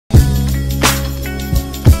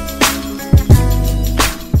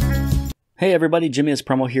Hey everybody,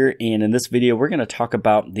 jimmyispromo here, and in this video we're going to talk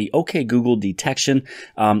about the OK Google detection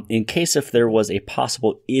in case if there was a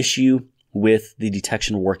possible issue with the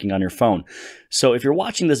detection working on your phone. So if you're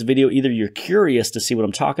watching this video, either you're curious to see what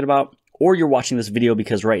I'm talking about, or you're watching this video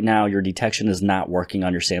because right now your detection is not working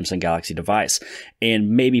on your Samsung Galaxy device. And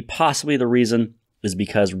maybe possibly the reason is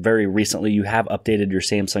because very recently you have updated your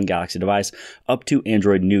Samsung Galaxy device up to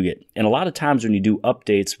Android Nougat. And a lot of times when you do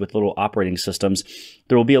updates with little operating systems,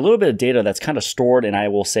 there will be a little bit of data that's kind of stored, and I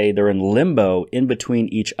will say they're in limbo in between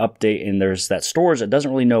each update, and there's that storage that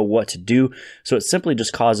doesn't really know what to do. So it simply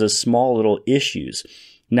just causes small little issues.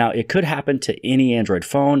 Now, it could happen to any Android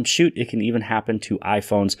phone. Shoot, it can even happen to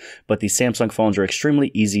iPhones, but these Samsung phones are extremely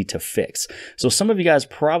easy to fix. So some of you guys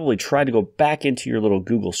probably tried to go back into your little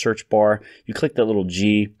Google search bar. You click that little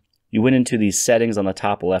G. You went into these settings on the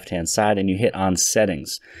top left-hand side, and you hit on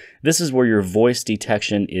settings. This is where your voice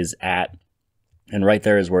detection is at. And right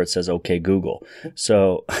there is where it says, OK, Google.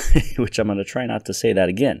 So, which I'm going to try not to say that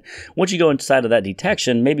again. Once you go inside of that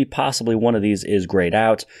detection, maybe possibly one of these is grayed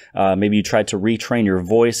out. Maybe you tried to retrain your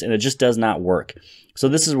voice and it just does not work. So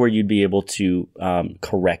this is where you'd be able to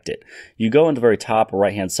correct it. You go into the very top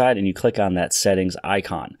right-hand side and you click on that settings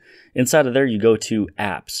icon. Inside of there, you go to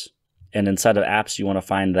apps. And inside of apps, you want to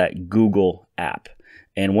find that Google app.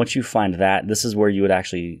 And once you find that, this is where you would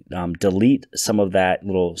actually delete some of that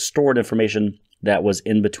little stored information that was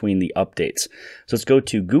in between the updates. So let's go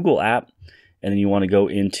to Google app, and then you want to go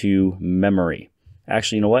into memory.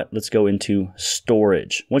 Actually, you know what? Let's go into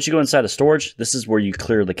storage. Once you go inside of storage, this is where you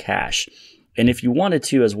clear the cache. And if you wanted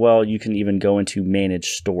to as well, you can even go into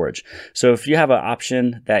manage storage. So if you have an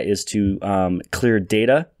option that is to clear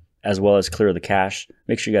data as well as clear the cache,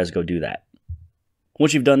 make sure you guys go do that.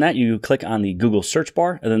 Once you've done that, you click on the Google search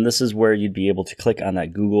bar, and then this is where you'd be able to click on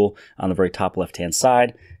that Google on the very top left-hand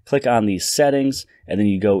side, click on the settings, and then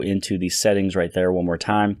you go into the settings right there one more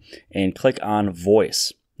time, and click on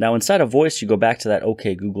voice. Now inside of voice, you go back to that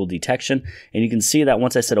OK Google detection, and you can see that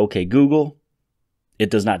once I said OK Google, it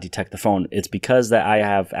does not detect the phone. It's because that I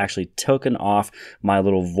have actually taken off my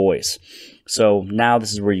little voice. So now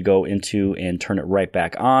this is where you go into and turn it right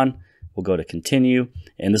back on. We'll go to continue,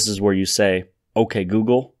 and this is where you say, OK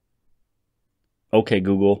Google, OK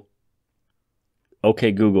Google,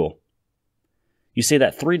 OK Google. You say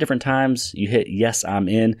that 3 different times. You hit yes, I'm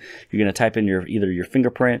in. You're going to type in either your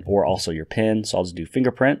fingerprint or also your PIN. So I'll just do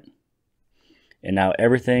fingerprint. And now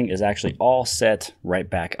everything is actually all set right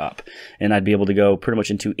back up. And I'd be able to go pretty much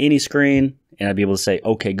into any screen, and I'd be able to say,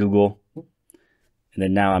 OK Google. And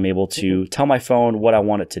then now I'm able to tell my phone what I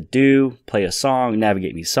want it to do, play a song,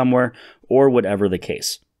 navigate me somewhere, or whatever the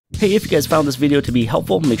case. Hey, if you guys found this video to be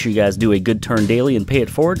helpful, make sure you guys do a good turn daily and pay it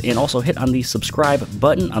forward, and also hit on the subscribe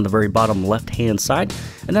button on the very bottom left-hand side.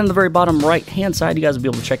 And then on the very bottom right-hand side, you guys will be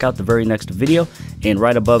able to check out the very next video. And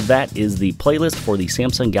right above that is the playlist for the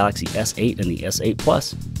Samsung Galaxy S8 and the S8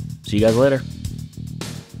 Plus. See you guys later.